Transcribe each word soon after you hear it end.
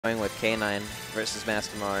Going with K9 versus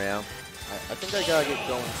Mastamario. I think I gotta get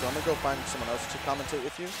going, so I'm gonna go find someone else to commentate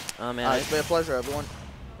with you. Oh man. It's been a pleasure, everyone.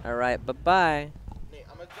 All right, bye-bye.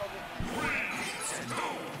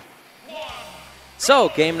 So,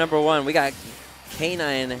 game number 1, we got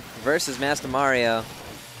K9 versus Mastamario.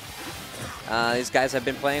 These guys have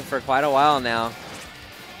been playing for quite a while now.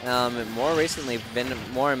 More recently, been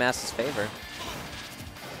more in Masta's favor.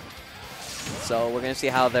 So we're gonna see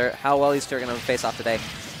how well these two are gonna face off today.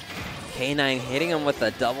 K9 hitting him with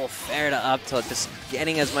a double fair to up tilt, just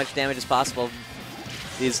getting as much damage as possible.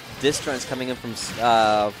 These disjoints coming in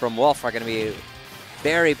from Wolf are gonna be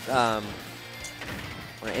very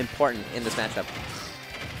important in this matchup.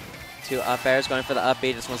 Two up airs going for the up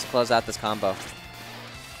B, just wants to close out this combo.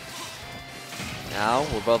 Now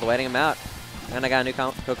we're both waiting him out. And I got a new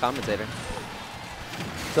co-commentator.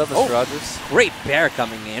 What's up, Mr. Rogers? Great bear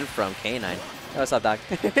coming in from K9. Oh, what's up, Doc?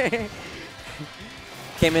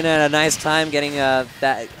 Came in at a nice time getting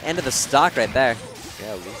that end of the stock right there.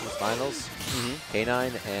 Yeah, losers finals.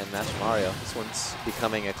 K9 and Mastamario. This one's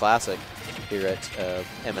becoming a classic here at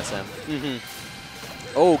MSM.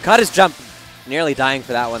 Oh, caught his jump. Nearly dying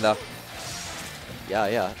for that one, though.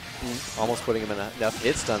 Yeah. Almost putting him in enough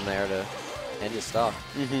hit stun there to end his stock.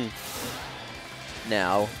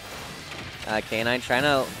 Now,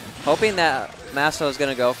 K9 hoping that Masta was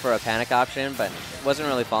going to go for a panic option, but wasn't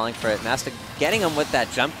really falling for it. Masta getting him with that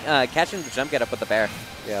jump, catching the jump get up with the bear.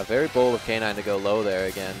 Yeah, very bold of K9 to go low there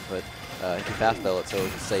again, but he fast fell it, so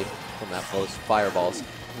he's safe from that those fireballs.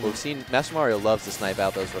 We've seen Mastamario loves to snipe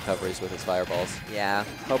out those recoveries with his fireballs. Yeah,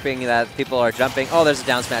 hoping that people are jumping. Oh, there's a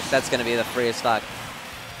down smash. That's going to be the freest stock.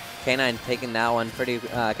 K9 taking that one pretty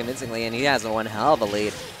convincingly, and he has one hell of a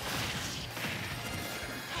lead.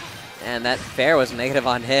 And that fair was negative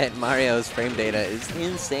on hit. Mario's frame data is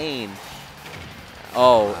insane.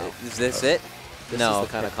 Oh, wow. Is this it? This no. is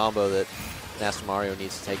the kind of combo that Mastamario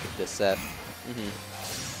needs to take this set.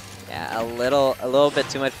 Yeah, a little bit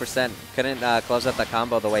too much percent. Couldn't close out the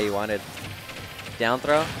combo the way he wanted. Down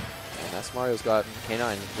throw. And Mastamario's got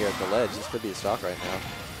K9 here at the ledge. This could be a stock right now.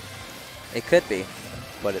 It could be.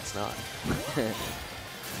 But it's not.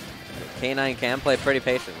 K9 can play pretty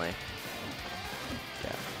patiently.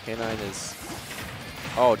 K9 is...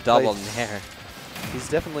 Oh, double nair. He's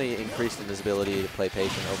definitely increased in his ability to play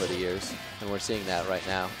patient over the years, and we're seeing that right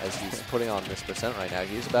now as he's putting on this percent right now.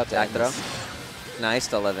 He's about to back end throw. this. Nice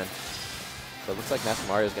to 11. So it looks like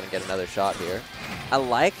Mastamario's going to get another shot here. I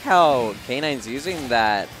like how K9's using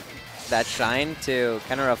that shine to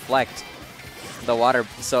kind of reflect the water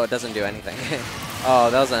so it doesn't do anything. Oh,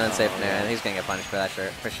 that was an unsafe nair, and he's going to get punished for that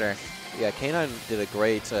for sure. Yeah, K9 did a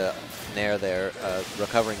great nair there,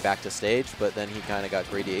 recovering back to stage, but then he kind of got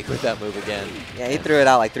greedy with that move again. Yeah, he threw it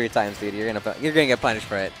out like 3 times, dude. You're gonna get punished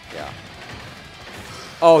for it. Yeah.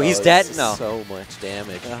 Oh, he's dead? No. So much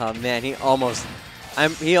damage. Oh man, he almost.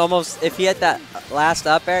 If he had that last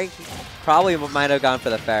up air, he probably might have gone for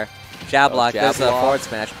the fair. Jab block. There's a forward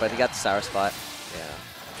smash, but he got the sour spot.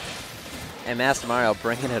 Yeah. And Mastamario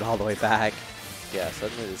bringing it all the way back. Yeah,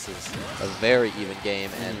 suddenly this is a very even game,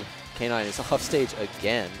 and K9 is off stage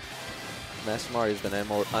again. Mastamario's been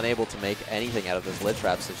unable to make anything out of those lid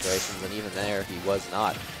trap situations, and even there, he was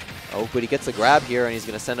not. Oh, but he gets a grab here, and he's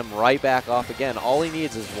going to send him right back off again. All he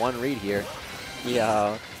needs is one read here.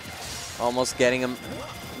 Yeah, almost getting him.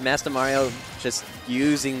 Mastamario just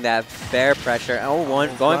using that fair pressure. Oh,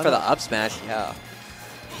 going for the up smash. Yeah.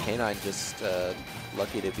 K9 just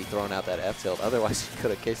lucky to be throwing out that F tilt. Otherwise, he could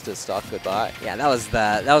have kissed his stock goodbye. Yeah, that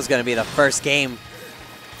was going to be the first game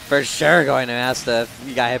for sure going to Masta if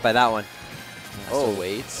you got hit by that one. Oh,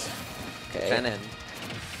 waits. Okay.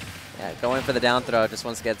 Yeah, going for the down throw. Just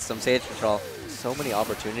wants to get some stage control. So many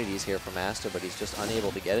opportunities here for Masta, but he's just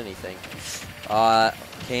unable to get anything.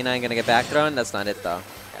 K9 going to get back thrown. That's not it, though.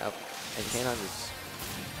 Yep. And K9 is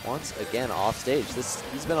once again off stage.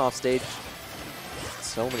 He's been off stage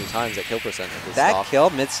so many times at kill percent. That kill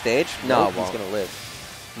mid-stage? No, he's going to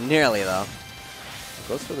live. Nearly, though.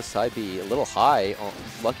 Goes for the side B, a little high. Oh,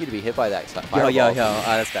 lucky to be hit by that fireball. Yo.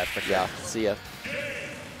 That's bad for sure. Yeah, see ya.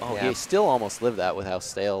 Oh, yeah. He still almost lived that with how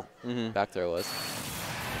stale back throw was.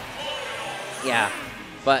 Yeah,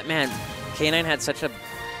 but man, K9 had such a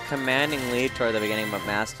commanding lead toward the beginning, but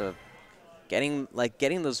Masta getting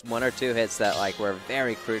those 1 or 2 hits that were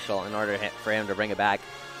very crucial in order for him to bring it back.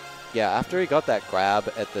 Yeah, after he got that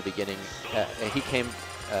grab at the beginning, he came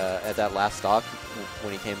at that last stock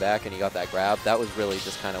when he came back and he got that grab. That was really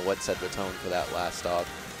just kind of what set the tone for that last stock.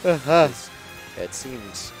 It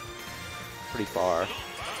seemed pretty far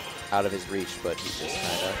out of his reach, but he just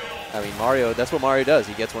kind of, I mean, Mario, that's what Mario does.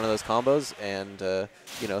 He gets one of those combos and,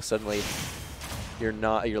 you know, suddenly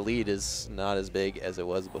your lead is not as big as it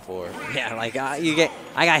was before. Yeah, like I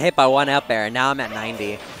got hit by one up air, and now I'm at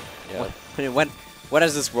 90. Yeah. What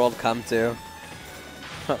does this world come to?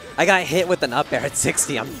 I got hit with an up air at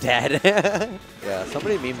 60. I'm dead. Yeah,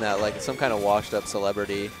 somebody memed that, like some kind of washed up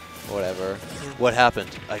celebrity, whatever. What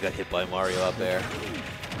happened? I got hit by Mario up there.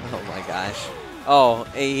 Oh my gosh. Oh,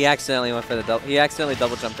 he accidentally went for the double. He accidentally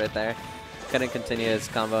double jumped right there. Couldn't continue his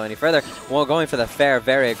combo any further. Well, going for the fair,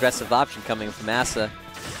 very aggressive option coming from Massa.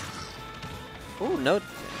 Ooh, no.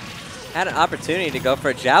 Had an opportunity to go for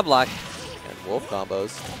a jab lock. And Wolf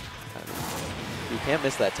combos. You can't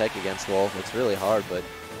miss that tech against Wolf. It's really hard, but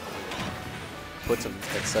puts him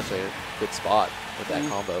in such a good spot with that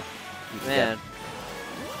combo. Man.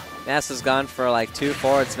 Massa's gone for like 2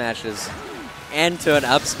 forward smashes and to an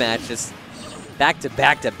up smash, just back to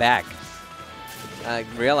back to back.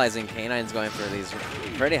 Realizing K9's going for these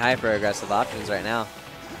pretty hyper-aggressive options right now.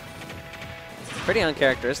 Pretty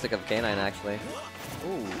uncharacteristic of K9, actually.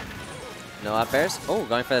 Ooh. No up airs. Oh,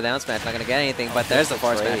 going for the down smash. Not going to get anything, but there's the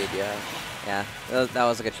forward smash. Yeah. Yeah, that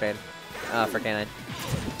was a good trade for K9.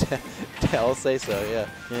 I'll say so, yeah.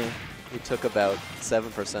 He took about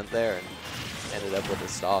 7% there and ended up with a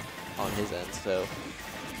stock on his end. So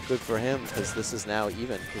good for him, because this is now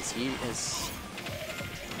even, because he has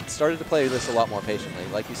started to play this a lot more patiently.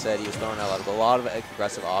 Like you said, he was throwing out a lot of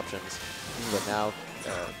aggressive options, but now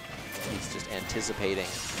he's just anticipating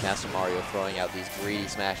Mastamario throwing out these greedy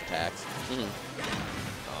smash attacks.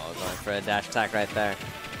 Oh, going for a dash attack right there.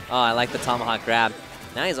 Oh, I like the tomahawk grab.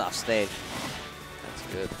 Now he's off stage. That's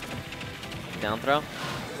good. Down throw.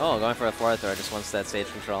 Oh, going for a forward throw. Just wants that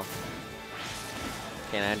stage control.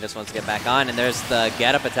 K9 just wants to get back on, and there's the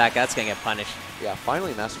get-up attack. That's going to get punished. Yeah,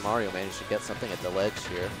 finally Mastamario managed to get something at the ledge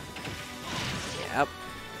here. Yep.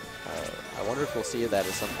 I wonder if we'll see that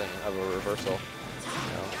as something of a reversal.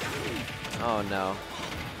 No. Oh, no.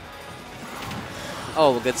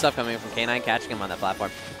 Oh, good stuff coming from K9, catching him on that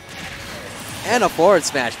platform. And a forward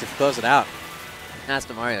smash to close it out.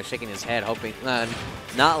 Mastamario shaking his head, hoping,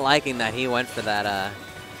 not liking that he went for that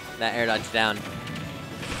that air dodge down.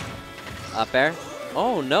 Up air.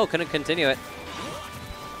 Oh no, couldn't continue it.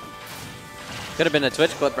 Could have been a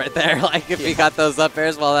Twitch clip right there, like if he got those up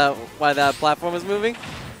airs while that platform was moving.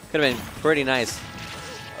 Could have been pretty nice.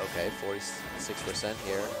 Okay, 46%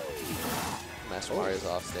 here. Mastamario's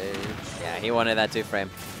off stage. Yeah, he wanted that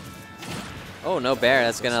 2-frame. Oh, no bear.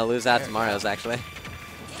 That's going to lose out to Mario's, actually.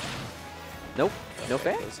 Nope. No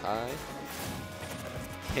bear. Goes high.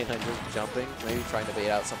 K9 just jumping, maybe trying to bait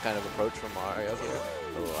out some kind of approach from Mario here.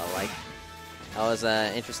 Oh, I like. That was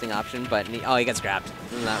an interesting option, but he gets grabbed.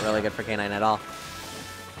 Not really good for K9 at all.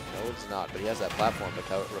 No, it's not, but he has that platform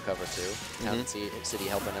to recover too. Town City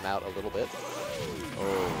helping him out a little bit.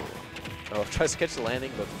 Oh, tries to catch the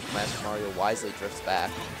landing, but Mastamario wisely drifts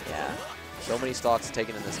back. Yeah. So many stocks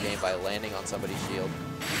taken in this game by landing on somebody's shield.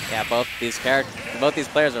 Yeah, both these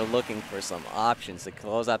players are looking for some options to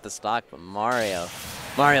close out the stock, but Mario's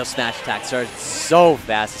smash attacks are so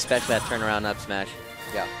fast, especially that turnaround up smash.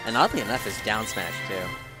 Yeah. And oddly enough, his down smash too.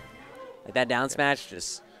 Like that down smash,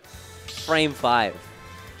 just frame 5.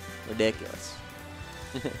 Ridiculous.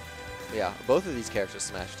 Yeah, both of these characters'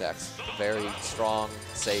 smash attacks very strong,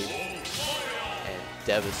 safe, and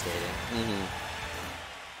devastating.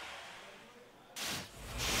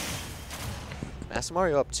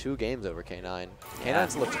 Mastamario up 2 games over K9.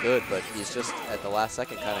 K9's looked good, but he's just at the last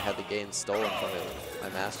second kind of had the game stolen from him by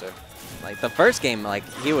Master. Like the first game, like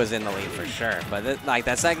he was in the lead for sure, but like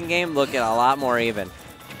that second game looked a lot more even.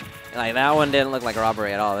 Like that one didn't look like a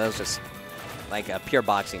robbery at all. It was just like a pure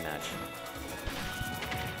boxing match.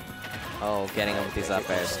 Oh, getting him with these up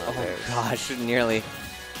airs. Oh gosh, nearly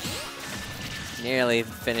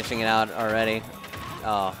finishing it out already.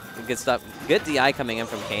 Oh, good stuff. Good DI coming in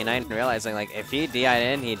from K9, realizing like if he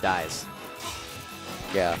DI'd in, he dies.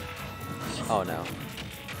 Yeah. Oh no.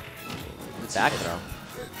 Back throw.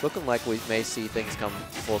 Looking like we may see things come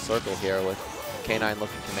full circle here with K9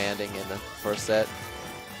 looking commanding in the first set.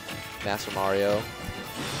 Mastamario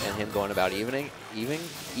and him going about even in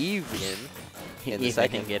the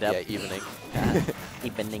second. Yeah, evening.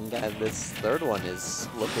 Evening. And this third one is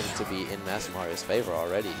looking to be in Mastamario's favor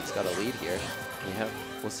already. He's got a lead here. Yeah,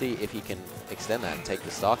 we'll see if he can extend that and take the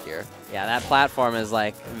stock here. Yeah, that platform is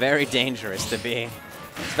like very dangerous to be,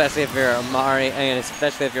 especially if you're a Mario, and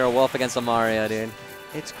especially if you're a Wolf against a Mario, dude.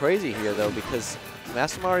 It's crazy here though, because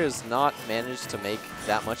Mastamario's not managed to make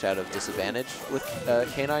that much out of disadvantage with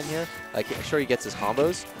K9 here. Like, sure, he gets his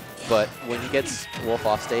combos, but when he gets Wolf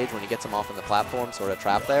off stage, when he gets him off on the platform, sort of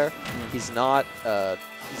trapped there, he's not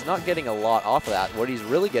getting a lot off of that. What he's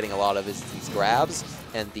really getting a lot of is these grabs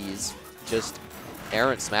and these just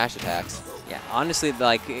errant smash attacks. Yeah, honestly,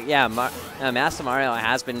 like, yeah, Mastamario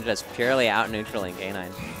has been just purely out neutraling K9.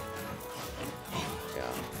 Yeah.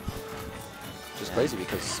 Which is crazy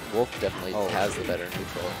because Wolf definitely has the better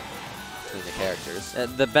neutral between the characters.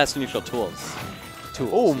 The best neutral tools.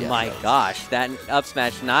 Tools. Oh my gosh, that up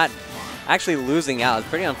smash not actually losing out is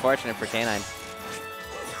pretty unfortunate for K9.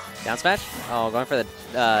 Down smash? Oh, going for the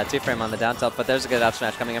 2-frame on the down tilt, but there's a good up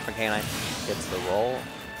smash coming in from K9. Gets the roll.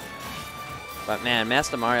 But man,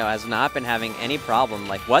 Mastamario has not been having any problem,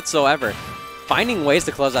 like, whatsoever, finding ways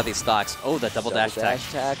to close out these stocks. Oh, the double dash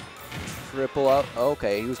attack. Triple up.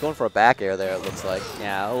 Okay, he was going for a back air there, it looks like.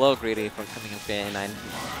 Yeah, a little greedy from coming in from K9.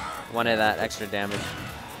 Wanted that extra damage.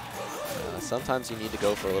 Sometimes you need to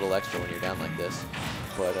go for a little extra when you're down like this.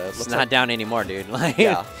 But it's not down anymore, dude. Like,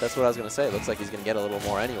 yeah, that's what I was going to say. It looks like he's going to get a little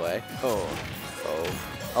more anyway. Oh,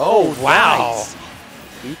 wow.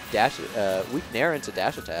 Nice. Weak nair into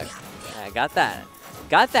dash attack. Yeah, got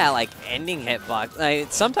that, like, ending hitbox.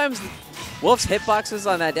 Like, sometimes Wolf's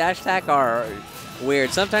hitboxes on that dash attack are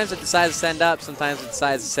weird. Sometimes it decides to send up. Sometimes it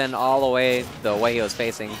decides to send all the way he was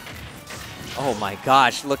facing. Oh, my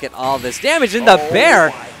gosh. Look at all this damage in the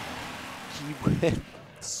bair. He went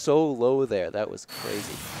so low there. That was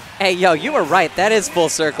crazy. Hey, yo, you were right. That is full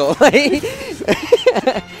circle.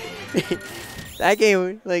 That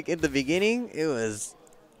game, like, in the beginning, it was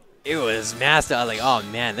master. I was like, oh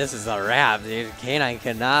man, this is a wrap, dude. K9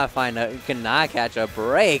 cannot catch a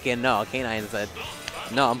break, and no, K9 said,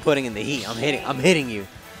 no, I'm putting in the heat. I'm hitting you.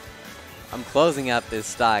 I'm closing out this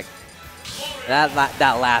stock. That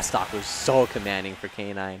last stock was so commanding for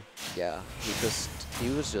K9. Yeah, he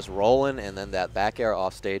was just rolling, and then that back air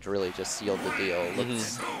off stage really just sealed the deal.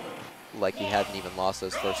 Looks like he hadn't even lost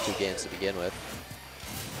those first 2 games to begin with.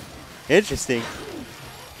 Interesting.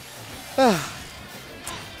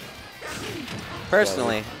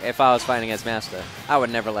 Personally, if I was fighting against Master, I would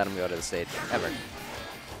never let him go to the stage, ever.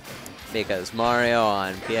 Because Mario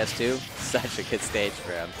on PS2, such a good stage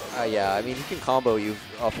for him. Yeah, I mean, he can combo you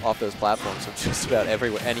off those platforms from just about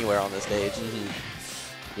anywhere on the stage.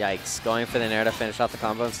 Yikes. Going for the nair to finish off the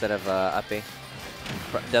combo instead of uppy.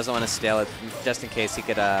 Doesn't want to steal it, just in case he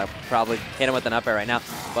could probably hit him with an up air right now.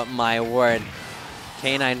 But my word,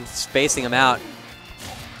 K9 spacing him out.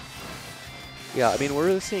 Yeah, I mean, we're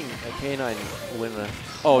really seeing K9 win a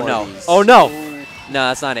Oh, no. Oh, no. No,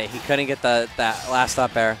 that's not it. He couldn't get that last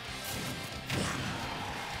up air.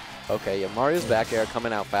 Okay, yeah, Mario's back air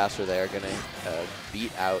coming out faster there, going to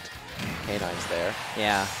beat out K9's there.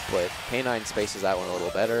 Yeah. But K9 spaces that one a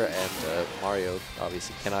little better, and Mario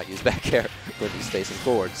obviously cannot use back air when he's facing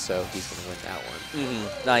forward, so he's going to win that one.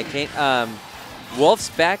 Like, Wolf's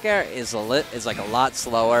back air is like a lot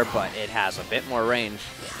slower, but it has a bit more range.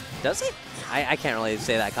 Does it? I can't really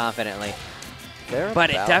say that confidently. But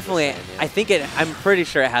it definitely, I think I'm pretty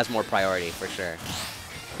sure it has more priority, for sure.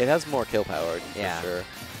 It has more kill power, yeah. for sure.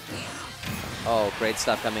 Oh, great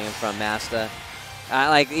stuff coming in from Masta.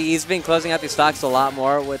 Like, he's been closing out these stocks a lot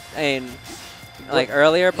more with,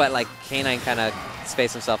 earlier, but like K9 kind of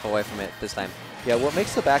spaced himself away from it this time. Yeah, what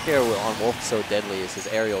makes the back air on Wolf so deadly is his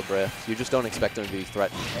aerial drift. You just don't expect him to be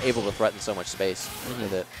able to threaten so much space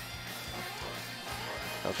with it.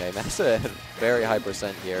 Okay, Masta had very high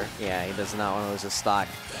percent here. Yeah, he does not want to lose his stock.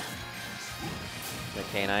 The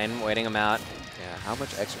K9 waiting him out. Yeah, how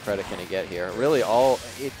much extra credit can he get here? Really,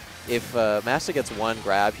 if Masta gets one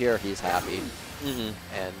grab here, he's happy.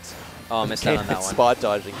 And missed out on that one. Spot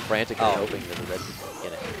dodging frantically, hoping that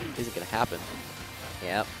isn't going to happen.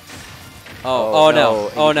 Yep. Oh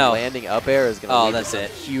no! Oh no! Landing up air is going to lead that's to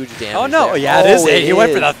it. Huge damage. Oh no! There. Yeah, it is it. He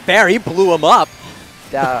went for the fair. He blew him up.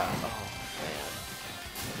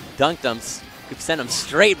 Dunked him. Sent him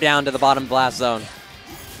straight down to the bottom blast zone.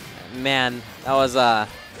 Man, that was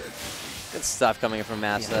good stuff coming from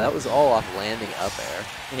Masta. Yeah, that was all off landing up air.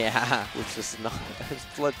 Yeah. Which is not,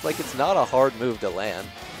 it's not a hard move to land.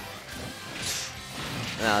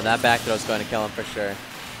 No, that back throw is going to kill him for sure.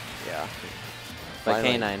 Yeah. But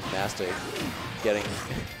K9. K9. Getting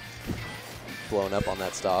blown up on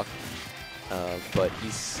that stock. But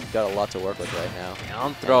he's got a lot to work with right now.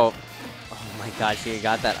 Down throw. Oh my gosh, he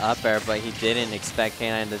got that up air, but he didn't expect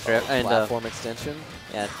K9 to trip. Platform extension.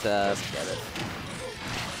 Yeah, doesn't get it.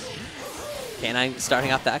 K9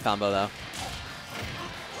 starting off that combo though.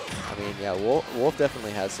 I mean, yeah, Wolf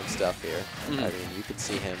definitely has some stuff here. I mean, you could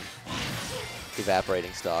see him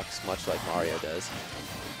evaporating stocks, much like Mario does.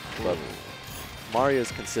 But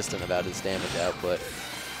Mario's consistent about his damage output.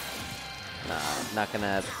 Not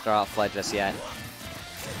gonna throw out Flood just yet.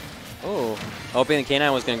 Oh, hoping the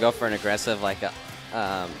K9 was gonna go for an aggressive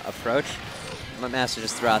approach. My Master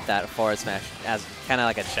just threw out that forward smash as kind of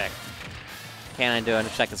like a check. K9 doing a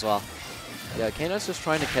check as well. Yeah, K9's just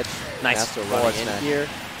trying to catch Nice Master forward running in smash. here.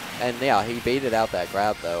 And yeah, he baited out that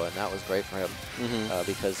grab though, and that was great for him.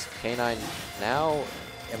 Because K9 now,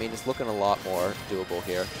 I mean, it's looking a lot more doable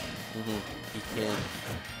here.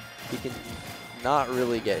 He can not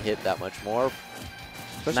really get hit that much more,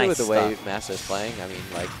 especially with the way Master's playing. I mean,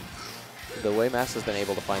 like, the way Master's been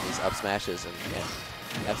able to find these up smashes and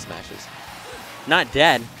F smashes. Not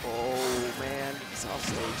dead. Oh man, it's off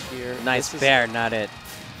stage here. Nice bear, not it.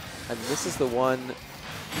 And this is the one.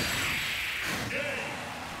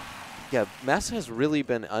 Yeah, Master has really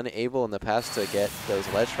been unable in the past to get those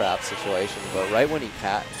ledge trap situations, but right when he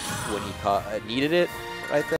needed it, right there.